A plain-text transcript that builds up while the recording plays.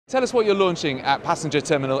Tell us what you're launching at Passenger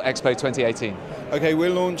Terminal Expo 2018. Okay, we're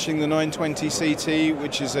launching the 920 CT,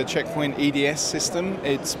 which is a checkpoint EDS system,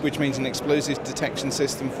 which means an explosive detection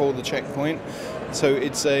system for the checkpoint. So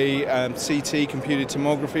it's a CT computed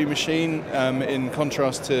tomography machine in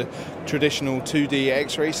contrast to traditional 2D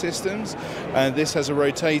X-ray systems. This has a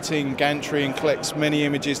rotating gantry and collects many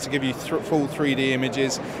images to give you full 3D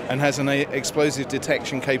images, and has an explosive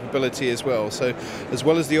detection capability as well. So as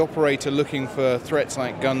well as the operator looking for threats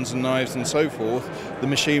like guns and knives and so forth, the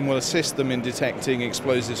machine will assist them in detecting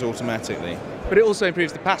explosives automatically. But it also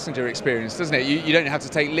improves the passenger experience, doesn't it? You don't have to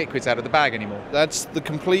take liquids out of the bag anymore. That's the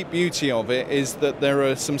complete beauty of it, is that there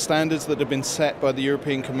are some standards that have been set by the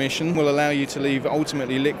European Commission will allow you to leave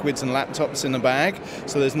ultimately liquids and laptops in the bag.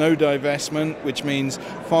 So there's no divestment, which means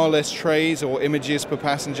far less trays or images per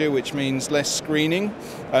passenger, which means less screening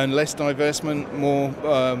and less divestment, more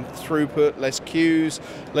throughput, less queues,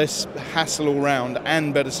 less hassle all round,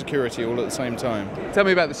 and better security all at the same time. Tell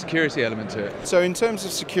me about the security element to it. So in terms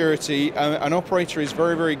of security, an operator is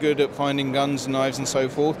very, very good at finding guns, knives and so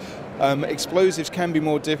forth. Explosives can be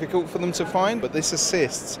more difficult for them to find, but this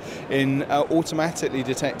assists in automatically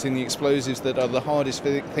detecting the explosives that are the hardest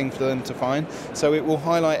thing for them to find. So it will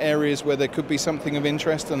highlight areas where there could be something of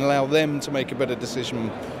interest and allow them to make a better decision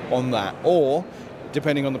on that. Or,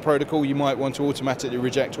 depending on the protocol, you might want to automatically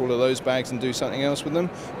reject all of those bags and do something else with them.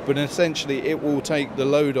 But essentially, it will take the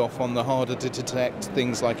load off on the harder to detect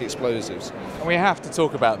things like explosives. And we have to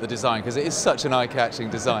talk about the design, because it is such an eye-catching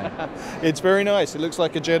design. It's very nice. It looks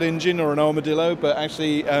like a jet engine or an armadillo, but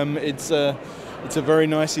actually it's a very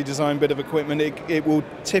nicely designed bit of equipment. It will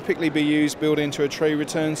typically be used built into a tray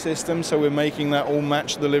return system, so we're making that all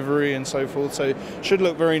match the livery and so forth. So it should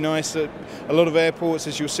look very nice. At a lot of airports,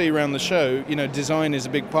 as you'll see around the show, design is a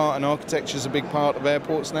big part and architecture is a big part of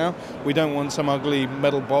airports now. We don't want some ugly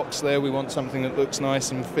metal box there. We want something that looks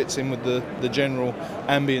nice and fits in with the general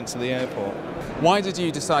ambience of the airport. Why did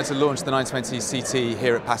you decide to launch the 920 CT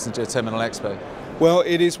here at Passenger Terminal Expo? Well,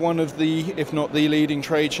 it is one of the, if not the leading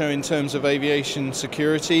trade show in terms of aviation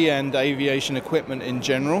security and aviation equipment in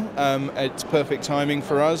general. It's perfect timing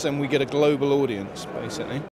for us, and we get a global audience, basically.